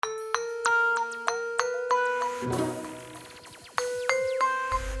Hello.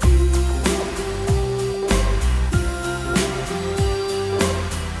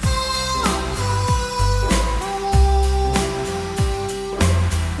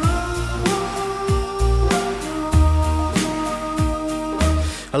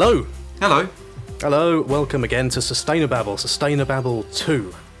 Hello. Hello, welcome again to Sustainababble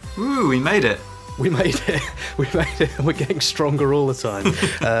 2. Ooh, we made it. We made it, and we're getting stronger all the time.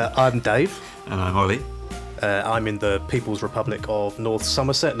 I'm Dave. And I'm Ollie. I'm in the People's Republic of North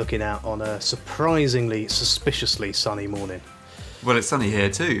Somerset, looking out on a surprisingly, suspiciously sunny morning. Well, it's sunny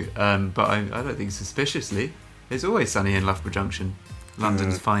here too, but I don't think suspiciously. It's always sunny in Loughborough Junction,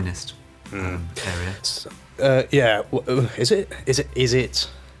 London's finest area.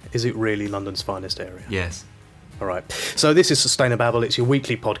 Is it really London's finest area? Yes. All right. So this is Sustainababble. It's your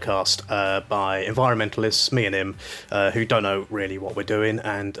weekly podcast by environmentalists, me and him, who don't know really what we're doing,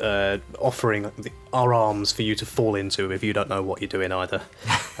 and offering our arms for you to fall into if you don't know what you're doing either.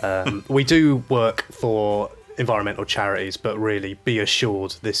 We do work for environmental charities, but really be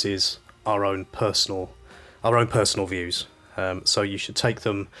assured this is our own personal views. So you should take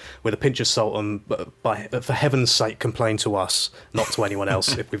them with a pinch of salt and, for heaven's sake, complain to us, not to anyone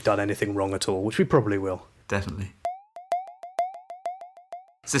else, if we've done anything wrong at all, which we probably will. Definitely.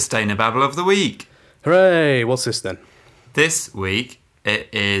 Sustainababble of the week. Hooray! What's this then? This week,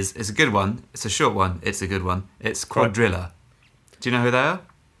 it's a good one. It's a short one. It's a good one. It's Quadrilla. Do you know who they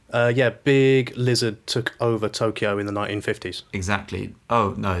are? Yeah, Big Lizard took over Tokyo in the 1950s. Exactly.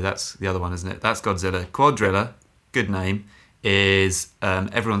 Oh, no, that's the other one, isn't it? That's Godzilla. Quadrilla, good name, is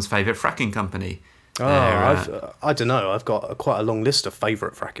everyone's favourite fracking company. I don't know. I've got quite a long list of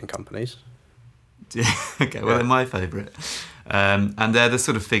favourite fracking companies. Okay, well, they're my favourite. And they're the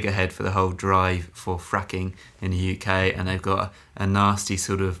sort of figurehead for the whole drive for fracking in the UK, and they've got a nasty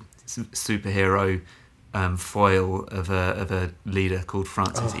sort of superhero foil of a leader called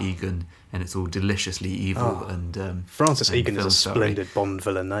Francis Egan, and it's all deliciously evil. And Francis Egan is a splendid Bond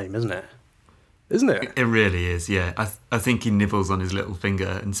villain name, isn't it? Isn't it? It really is, yeah. I think he nibbles on his little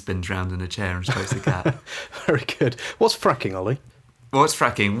finger and spins round in a chair and strokes a cat. Very good. What's fracking, Ollie? What's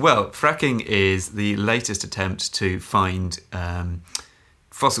fracking? Well, fracking is the latest attempt to find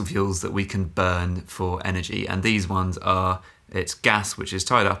fossil fuels that we can burn for energy. And these ones it's gas which is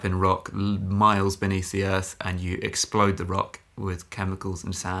tied up in rock miles beneath the earth, and you explode the rock with chemicals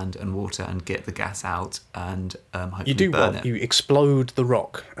and sand and water and get the gas out and hopefully you do burn what? it. You explode the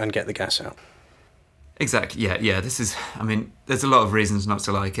rock and get the gas out? Exactly, yeah. There's a lot of reasons not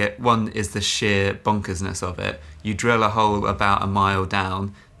to like it. One is the sheer bonkersness of it. You drill a hole about a mile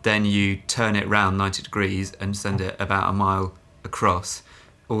down, then you turn it round 90 degrees and send it about a mile across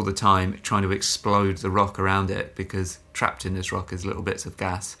all the time, trying to explode the rock around it, because trapped in this rock is little bits of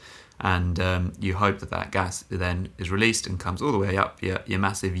gas. And you hope that gas then is released and comes all the way up your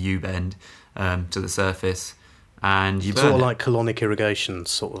massive U-bend to the surface, and you burn sort of it. like colonic irrigation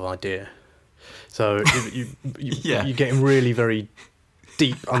sort of idea. So you're getting really very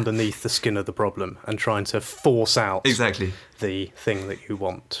deep underneath the skin of the problem and trying to force out the thing that you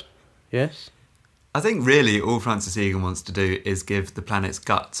want. Yes? I think really all Francis Egan wants to do is give the planet's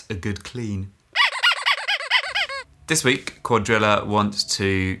guts a good clean. This week, Quadrilla wants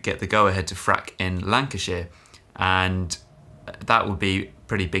to get the go-ahead to frack in Lancashire, and that would be a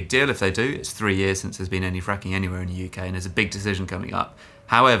pretty big deal if they do. It's 3 years since there's been any fracking anywhere in the UK, and there's a big decision coming up.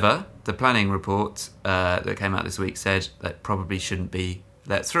 However, the planning report that came out this week said that probably shouldn't be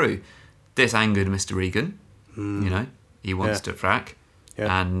let through. This angered Mr. Egan. He wants to frack.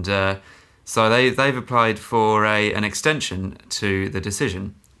 Yeah. And so they've applied for an extension to the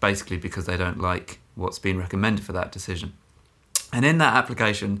decision, basically because they don't like what's been recommended for that decision. And in that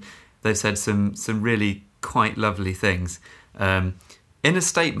application, they've said some really quite lovely things. In a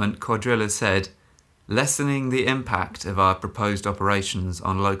statement, Quadrilla said, "Lessening the impact of our proposed operations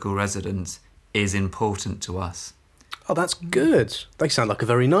on local residents is important to us." Oh, that's good. They sound like a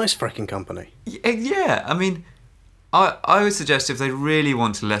very nice fracking company. Yeah, I mean, I would suggest if they really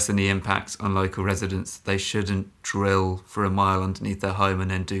want to lessen the impact on local residents, they shouldn't drill for a mile underneath their home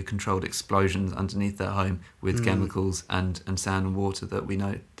and then do controlled explosions underneath their home with chemicals and sand and water that we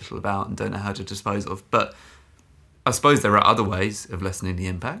know little about and don't know how to dispose of. But I suppose there are other ways of lessening the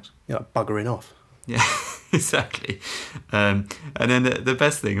impact. Yeah, like buggering off. Yeah, exactly. And then the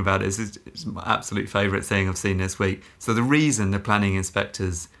best thing about it is it's my absolute favourite thing I've seen this week. So the reason the planning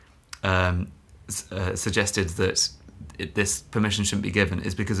inspectors suggested that this permission shouldn't be given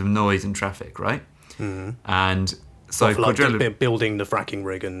is because of noise and traffic, right? Mm-hmm. And so Quadrilla building the fracking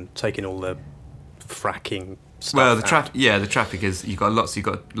rig and taking all the fracking stuff. Well, the traffic is you've got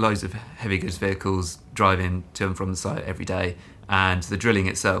loads of heavy goods vehicles driving to and from the site every day, and the drilling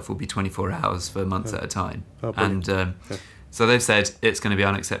itself will be 24 hours for months at a time. Oh, and so they've said it's going to be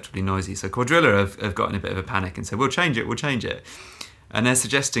unacceptably noisy. So Cuadrilla have gotten a bit of a panic and said, we'll change it. And they're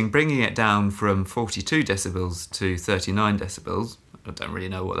suggesting bringing it down from 42 decibels to 39 decibels. I don't really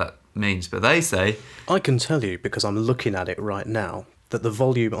know what that means, but they say... I can tell you, because I'm looking at it right now, that the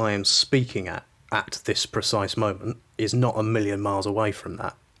volume I am speaking at this precise moment is not a million miles away from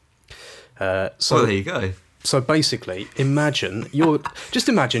that. Well, there you go. So basically, imagine you're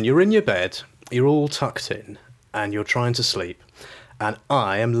in your bed, you're all tucked in, and you're trying to sleep, and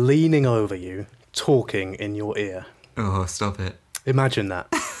I am leaning over you, talking in your ear. Oh, stop it. Imagine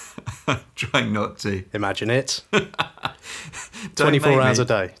that. Trying not to. Imagine it. 24 hours a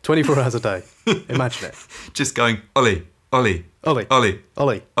day. 24 hours a day. Imagine it. Just going, Ollie, Ollie, Ollie, Ollie,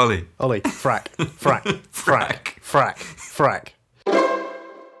 Ollie, Ollie, Ollie, frack, frack, frack, frack, frack.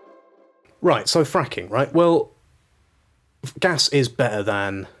 Right, so fracking, right? Well, gas is better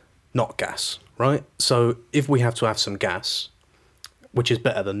than not gas, right? So if we have to have some gas, which is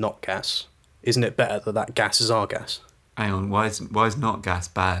better than not gas, isn't it better that gas is our gas? Hang on, why is not gas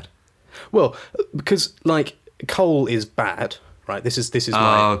bad? Well, because like coal is bad, right? This is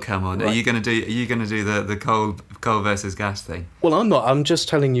my... Oh, come on! Right. Are you going to do the coal versus gas thing? Well, I'm not. I'm just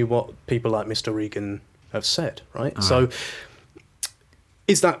telling you what people like Mr. Regan have said, right? All so right.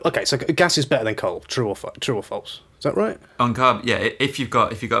 is that okay? So gas is better than coal. True or false? Is that right? On carbon, yeah. If you've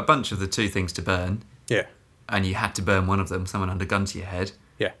got a bunch of the two things to burn, Yeah. and you had to burn one of them, someone under gun to your head,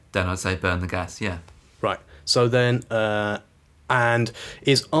 Yeah. then I'd say burn the gas. Yeah. Right. So then, and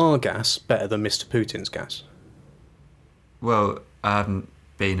is our gas better than Mr. Putin's gas? Well, I haven't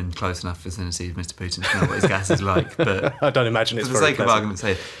been in close enough vicinity of Mr. Putin to know what his gas is like, but I don't imagine it's for the very sake of pleasant. argument's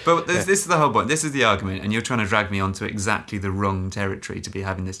sake. But this is the whole point. This is the argument, and you're trying to drag me onto exactly the wrong territory to be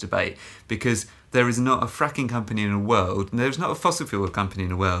having this debate, because there is not a fracking company in the world, and there's not a fossil fuel company in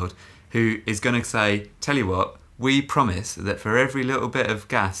the world who is going to say, tell you what, we promise that for every little bit of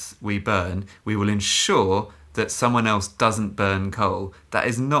gas we burn, we will ensure that someone else doesn't burn coal. That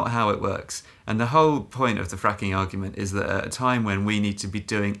is not how it works. And the whole point of the fracking argument is that at a time when we need to be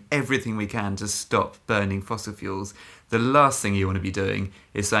doing everything we can to stop burning fossil fuels, the last thing you want to be doing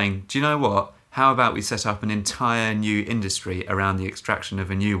is saying, do you know what? How about we set up an entire new industry around the extraction of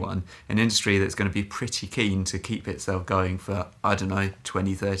a new one, an industry that's going to be pretty keen to keep itself going for, I don't know,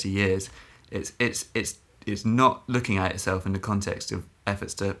 20, 30 years. It's not looking at itself in the context of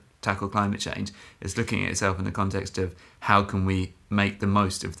efforts to tackle climate change. It's looking at itself in the context of how can we make the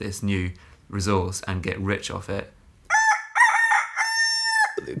most of this new resource and get rich off it.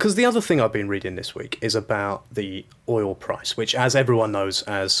 Because the other thing I've been reading this week is about the oil price, which, as everyone knows,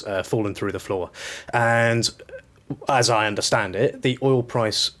 has fallen through the floor. And as I understand it, the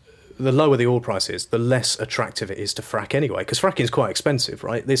lower the oil price is, the less attractive it is to frack anyway, because fracking is quite expensive,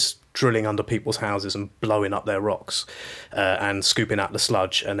 right? This drilling under people's houses and blowing up their rocks and scooping out the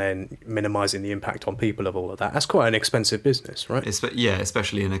sludge and then minimising the impact on people of all of that, that's quite an expensive business, right? Yeah,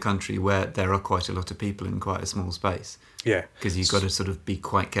 especially in a country where there are quite a lot of people in quite a small space. Yeah. Because you've got to sort of be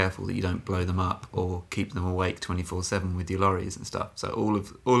quite careful that you don't blow them up or keep them awake 24/7 with your lorries and stuff. So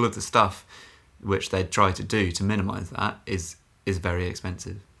all of the stuff which they try to do to minimise that is very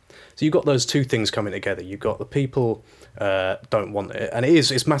expensive. So you've got those two things coming together. You've got the people don't want it, and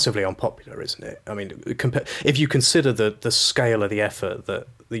it's massively unpopular, isn't it? I mean, if you consider the scale of the effort that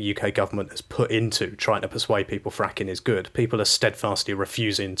the UK government has put into trying to persuade people fracking is good, people are steadfastly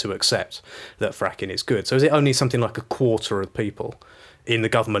refusing to accept that fracking is good. So is it only something like a quarter of people in the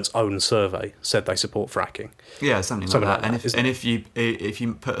government's own survey said they support fracking? Yeah, something like that. And if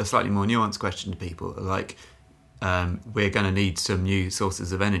you put a slightly more nuanced question to people, like, we're going to need some new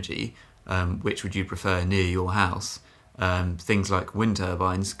sources of energy, which would you prefer near your house? Things like wind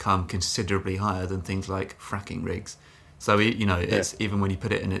turbines come considerably higher than things like fracking rigs. So, it's even when you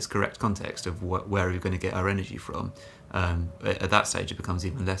put it in its correct context of where are we going to get our energy from, at that stage it becomes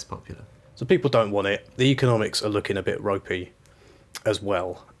even less popular. So people don't want it. The economics are looking a bit ropey as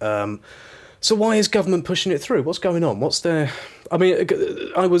well. So why is government pushing it through? What's going on? I mean,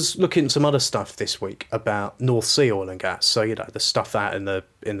 I was looking at some other stuff this week about North Sea oil and gas. So, the stuff out in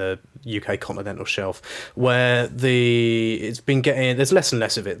the UK continental shelf, where there's less and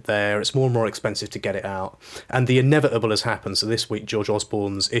less of it there. It's more and more expensive to get it out. And the inevitable has happened. So this week, George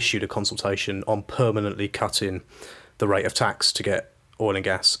Osborne's issued a consultation on permanently cutting the rate of tax to get oil and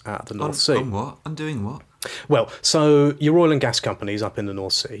gas out of the North Sea. On what? On doing what? Well, so your oil and gas companies up in the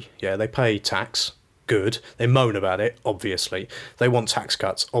North Sea, they pay tax good. They moan about it, obviously. They want tax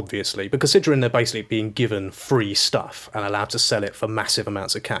cuts, obviously. But considering they're basically being given free stuff and allowed to sell it for massive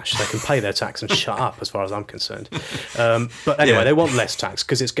amounts of cash, they can pay their tax and shut up, as far as I'm concerned. But anyway, They want less tax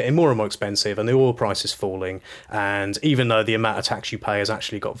because it's getting more and more expensive and the oil price is falling. And even though the amount of tax you pay has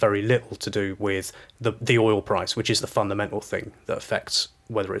actually got very little to do with the oil price, which is the fundamental thing that affects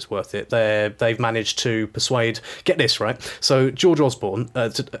whether it's worth it, they've managed to persuade, get this right, so George Osborne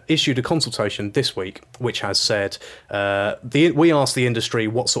issued a consultation this week which has said we asked the industry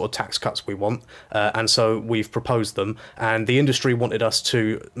what sort of tax cuts we want, and so we've proposed them, and the industry wanted us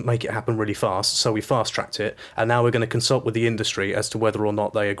to make it happen really fast, so we fast-tracked it, and now we're going to consult with the industry as to whether or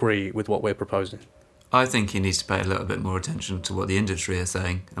not they agree with what we're proposing. I think he needs to pay a little bit more attention to what the industry are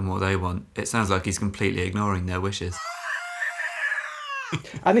saying and what they want. It sounds like he's completely ignoring their wishes.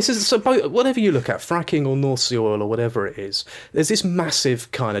 And this is, so whatever you look at, fracking or North Sea oil or whatever it is, there's this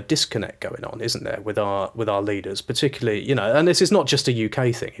massive kind of disconnect going on, isn't there, with our leaders, particularly, and this is not just a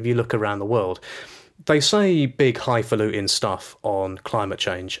UK thing. If you look around the world, they say big highfalutin stuff on climate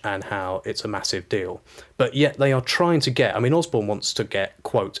change and how it's a massive deal, but yet they are trying to get, Osborne wants to get,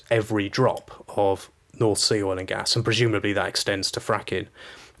 quote, every drop of North Sea oil and gas, and presumably that extends to fracking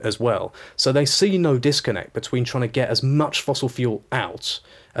as well. So they see no disconnect between trying to get as much fossil fuel out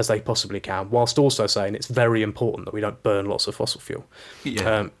as they possibly can, whilst also saying it's very important that we don't burn lots of fossil fuel.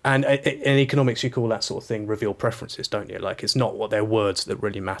 Yeah. And in economics, you call that sort of thing reveal preferences, don't you? Like, it's not what their words that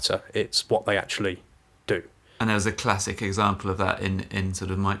really matter, it's what they actually do. And there was a classic example of that in sort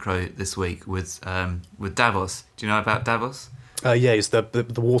of micro this week with Davos. Do you know about Davos? Yeah, he's the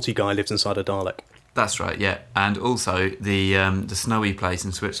warty guy lives inside a Dalek. That's right, yeah. And also the snowy place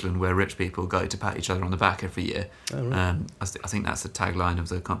in Switzerland where rich people go to pat each other on the back every year. Oh, right. I think that's the tagline of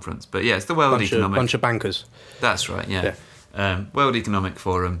the conference. But yeah, it's the World Economic... bunch of bankers. That's right, yeah. World Economic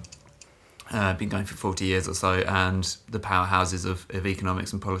Forum, been going for 40 years or so, and the powerhouses of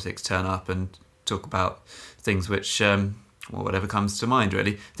economics and politics turn up and talk about things which... whatever comes to mind,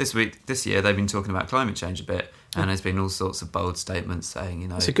 really. This year, they've been talking about climate change a bit, and there's been all sorts of bold statements saying,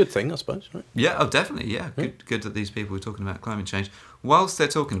 It's a good thing, I suppose, right? Yeah, definitely, yeah. Good that these people are talking about climate change. Whilst they're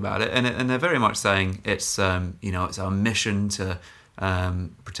talking about it, and they're very much saying it's our mission to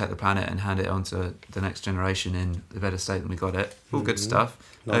protect the planet and hand it on to the next generation in a better state than we got it. All good stuff.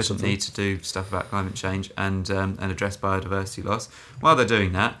 Nice Urgent need to do stuff about climate change and address biodiversity loss. While they're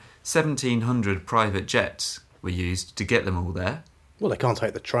doing that, 1,700 private jets were used to get them all there. Well, they can't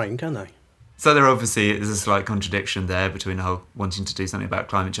take the train, can they? So there's a slight contradiction there between the whole wanting to do something about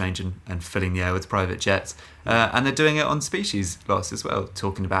climate change and filling the air with private jets. And they're doing it on species loss as well,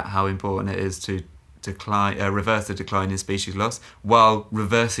 talking about how important it is to reverse the decline in species loss while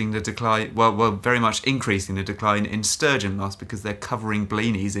reversing the decline, while very much increasing the decline in sturgeon loss because they're covering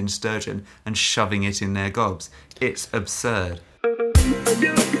bleenies in sturgeon and shoving it in their gobs. It's absurd.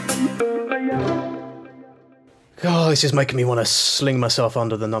 Oh, this is making me want to sling myself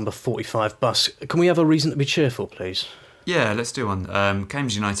under the number 45 bus. Can we have a reason to be cheerful, please? Yeah, let's do one.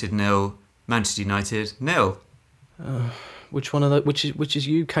 Cambridge United 0, Manchester United 0. Which one of the? Which is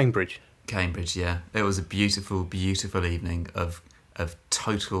you? Cambridge. Cambridge, yeah. It was a beautiful, beautiful evening of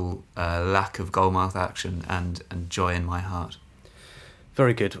total lack of goalmouth action and joy in my heart.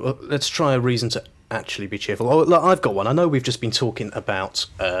 Very good. Well, let's try a reason to actually be cheerful. Oh, look, I've got one. I know we've just been talking about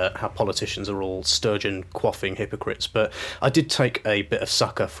how politicians are all sturgeon quaffing hypocrites, but I did take a bit of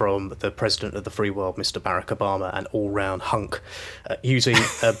succour from the president of the free world, Mr. Barack Obama, an all-round hunk, using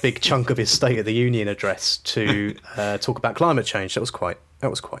a big chunk of his State of the Union address to talk about climate change. That was quite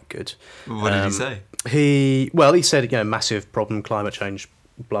good. What did he say? He said, massive problem, climate change,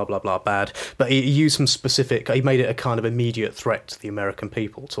 blah, blah, blah, bad. But he used some specific... He made it a kind of immediate threat to the American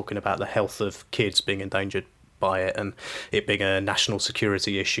people, talking about the health of kids being endangered by it and it being a national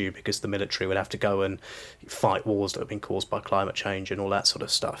security issue because the military would have to go and fight wars that have been caused by climate change and all that sort of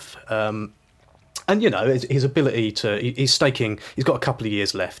stuff. And, his ability to... He's got a couple of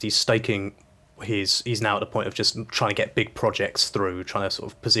years left. He's staking... He's now at the point of just trying to get big projects through, trying to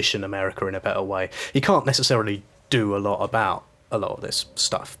sort of position America in a better way. He can't necessarily do a lot about a lot of this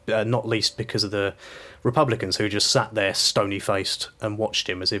stuff, not least because of the Republicans who just sat there stony-faced and watched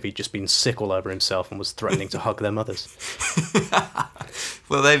him as if he'd just been sick all over himself and was threatening to hug their mothers.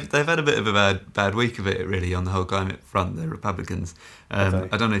 Well, they've had a bit of a bad week of it, really, on the whole climate front, the Republicans. I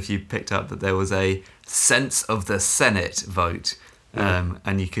don't know if you picked up that there was a sense of the Senate vote.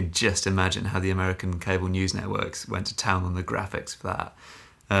 And you could just imagine how the American cable news networks went to town on the graphics for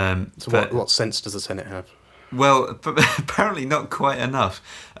that. What sense does the Senate have? Well, apparently not quite enough.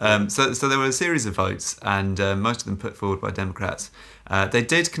 So there were a series of votes, and most of them put forward by Democrats. They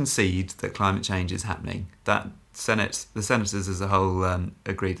did concede that climate change is happening. That the senators as a whole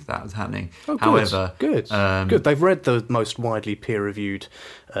agreed that was happening. Oh, good. However, good. They've read the most widely peer-reviewed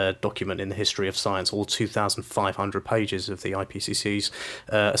document in the history of science, all 2,500 pages of the IPCC's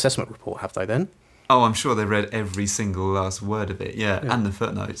assessment report. Have they then? Oh, I'm sure they read every single last word of it, yeah. And the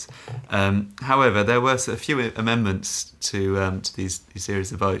footnotes. However, there were a few amendments to these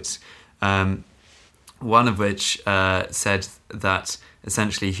series of votes, one of which said that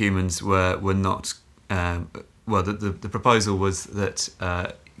essentially humans were not... the proposal was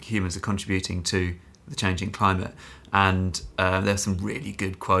that humans are contributing to the changing climate. And there's some really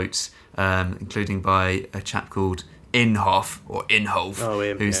good quotes, including by a chap called Inhofe,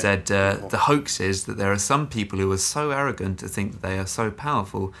 who said, the hoax is that there are some people who are so arrogant to think that they are so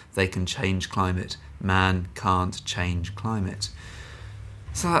powerful they can change climate. Man can't change climate.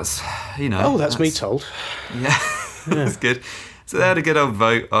 So that's, Oh, that's me told. Yeah, that's good. So they had a good old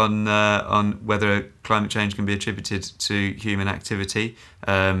vote on whether climate change can be attributed to human activity.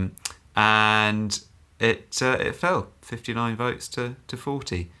 And it fell 59 votes to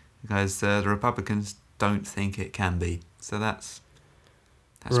 40 because the Republicans don't think it can be. So that's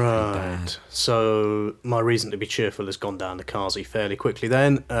pretty bad. So my reason to be cheerful has gone down the Kazi fairly quickly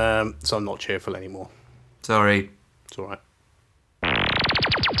then. So I'm not cheerful anymore. Sorry. It's all right.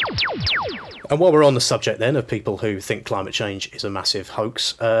 And while we're on the subject then of people who think climate change is a massive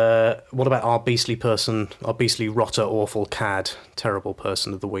hoax, what about our beastly rotter, awful cad, terrible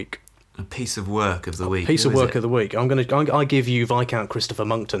person of the week? A piece of work of the week. Of the week. I give you Viscount Christopher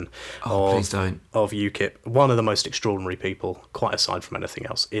Monckton please don't. Of UKIP, one of the most extraordinary people, quite aside from anything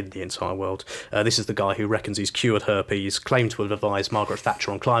else, in the entire world. This is the guy who reckons he's cured herpes, claimed to have advised Margaret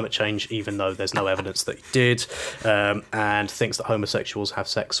Thatcher on climate change, even though there's no evidence that he did, and thinks that homosexuals have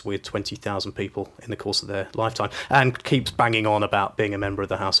sex with 20,000 people in the course of their lifetime, and keeps banging on about being a member of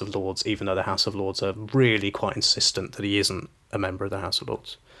the House of Lords, even though the House of Lords are really quite insistent that he isn't a member of the House of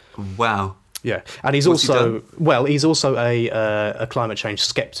Lords. Wow. Yeah, and he's also a climate change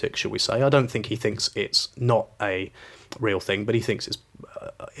skeptic, shall we say. I don't think he thinks it's not a real thing, but he thinks it's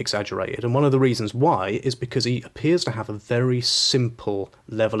exaggerated. And one of the reasons why is because he appears to have a very simple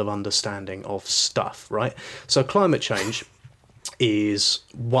level of understanding of stuff, right? So climate change is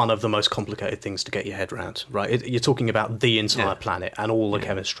one of the most complicated things to get your head around, right? You're talking about the entire planet and all the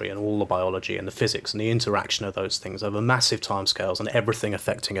chemistry and all the biology and the physics and the interaction of those things over massive timescales and everything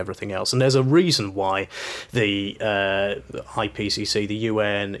affecting everything else. And there's a reason why the IPCC, the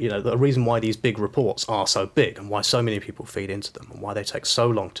UN, the reason why these big reports are so big and why so many people feed into them and why they take so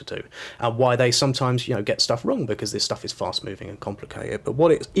long to do and why they sometimes, get stuff wrong because this stuff is fast moving and complicated. But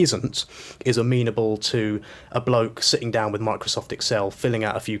what it isn't is amenable to a bloke sitting down with Microsoft Excel, filling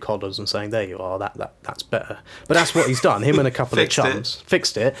out a few columns and saying, there you are, that's better. But that's what he's done. Him and a couple of chums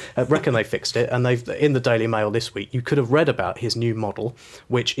fixed it. I reckon they fixed it. And they've in the Daily Mail this week, you could have read about his new model,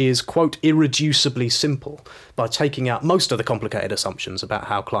 which is, quote, irreducibly simple, by taking out most of the complicated assumptions about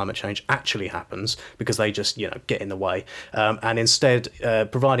how climate change actually happens, because they just, get in the way, and instead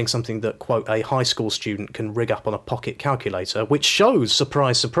providing something that, quote, a high school student can rig up on a pocket calculator, which shows,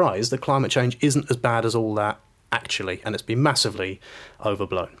 surprise, surprise, that climate change isn't as bad as all that, actually, and it's been massively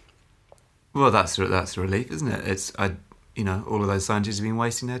overblown. Well, that's a relief, isn't it? It's all of those scientists have been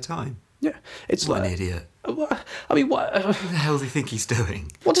wasting their time. Yeah, it's what an idiot. I mean, what the hell does he think he's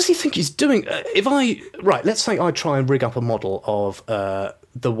doing? What does he think he's doing? Let's say I try and rig up a model of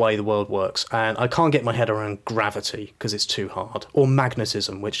the way the world works, and I can't get my head around gravity because it's too hard, or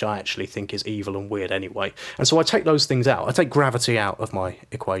magnetism, which I actually think is evil and weird anyway. And so I take those things out. I take gravity out of my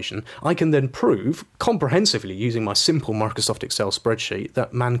equation. I can then prove comprehensively using my simple Microsoft Excel spreadsheet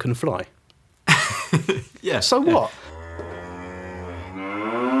that man can fly. Yeah. So what?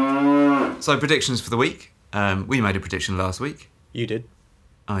 So predictions for the week. We made a prediction last week. You did.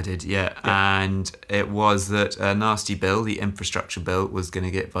 I did, yeah. And it was that a nasty bill, the infrastructure bill, was going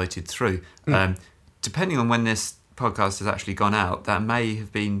to get voted through. Depending on when this podcast has actually gone out, that may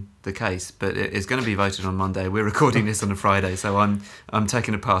have been the case, but it is going to be voted on Monday. We're recording this on a Friday, so I'm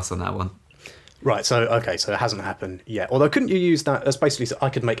taking a pass on that one. Right, so it hasn't happened yet. Although, couldn't you use that as basically, so I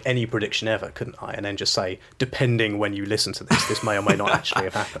could make any prediction ever, couldn't I? And then just say, depending when you listen to this may or may not actually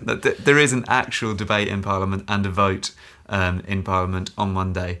have happened. There is an actual debate in Parliament and a vote in Parliament on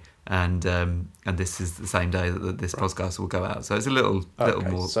Monday, and this is the same day that this podcast will go out. So it's a little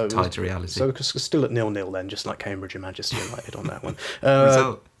more tied to reality. So it's still at 0-0 then, just like Cambridge and Manchester United on that one.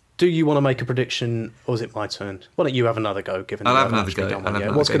 Result. do you want to make a prediction, or is it my turn? Why don't you have another go? Given I'll that have I've another actually go. done one I'll have yet.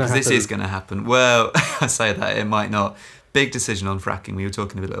 another What's go, going to 'cause happen? this is going to happen. Well, I say that, it might not. Big decision on fracking. We were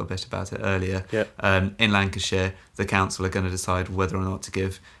talking a little bit about it earlier. Yeah. In Lancashire, the council are going to decide whether or not to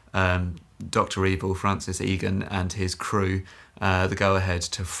give Dr. Evil, Francis Egan, and his crew the go-ahead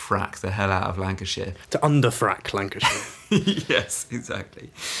to frack the hell out of Lancashire. To underfrack Lancashire. Yes, exactly.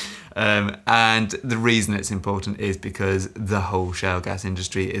 And the reason it's important is because the whole shale gas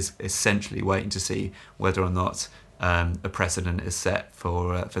industry is essentially waiting to see whether or not a precedent is set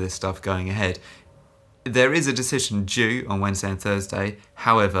for this stuff going ahead. There is a decision due on Wednesday and Thursday.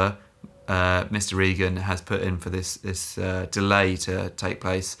 However, Mr. Egan has put in for this delay to take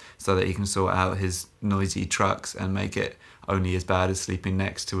place so that he can sort out his noisy trucks and make it only as bad as sleeping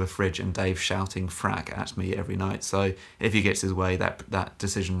next to a fridge and Dave shouting frack at me every night. So if he gets his way, that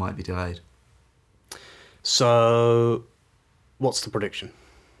decision might be delayed. So, what's the prediction?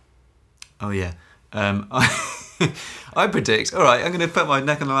 Oh, yeah. I predict, all right, I'm going to put my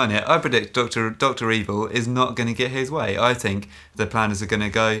neck on the line here. I predict Dr. Evil is not going to get his way. I think the planners are going to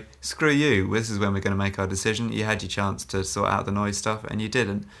go, screw you, this is when we're going to make our decision. You had your chance to sort out the noise stuff and you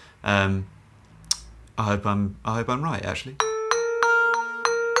didn't. I hope I'm right, actually.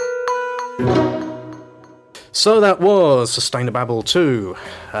 So that was Sustainababble 2.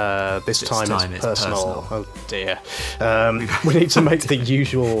 This time it's personal. personal. Oh dear. We need to make the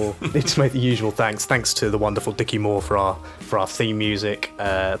usual. Thanks to the wonderful Dickie Moore for our theme music.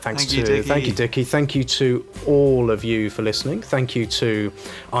 Thank you, Dickie. Thank you to all of you for listening. Thank you to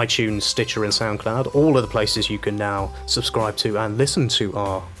iTunes, Stitcher, and SoundCloud. All of the places you can now subscribe to and listen to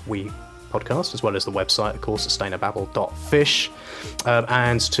our podcast, as well as the website, of course, sustainababble.fish,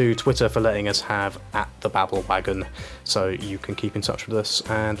 and to Twitter for letting us have @TheBabbleWagon, so you can keep in touch with us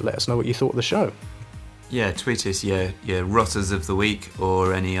and let us know what you thought of the show. Yeah, tweet us your rotters of the week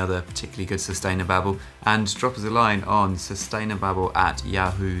or any other particularly good Sustainababble, and drop us a line on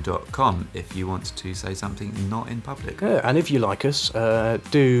sustainababble@yahoo.com if you want to say something not in public. Yeah, and if you like us,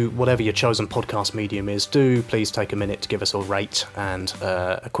 do whatever your chosen podcast medium is, do please take a minute to give us a rate and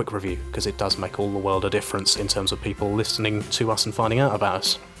a quick review, because it does make all the world a difference in terms of people listening to us and finding out about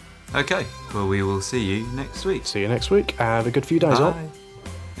us. Okay, well, we will see you next week. See you next week. Have a good few days off.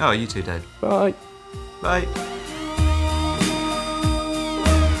 Oh, you too, Dave. Bye. Bye.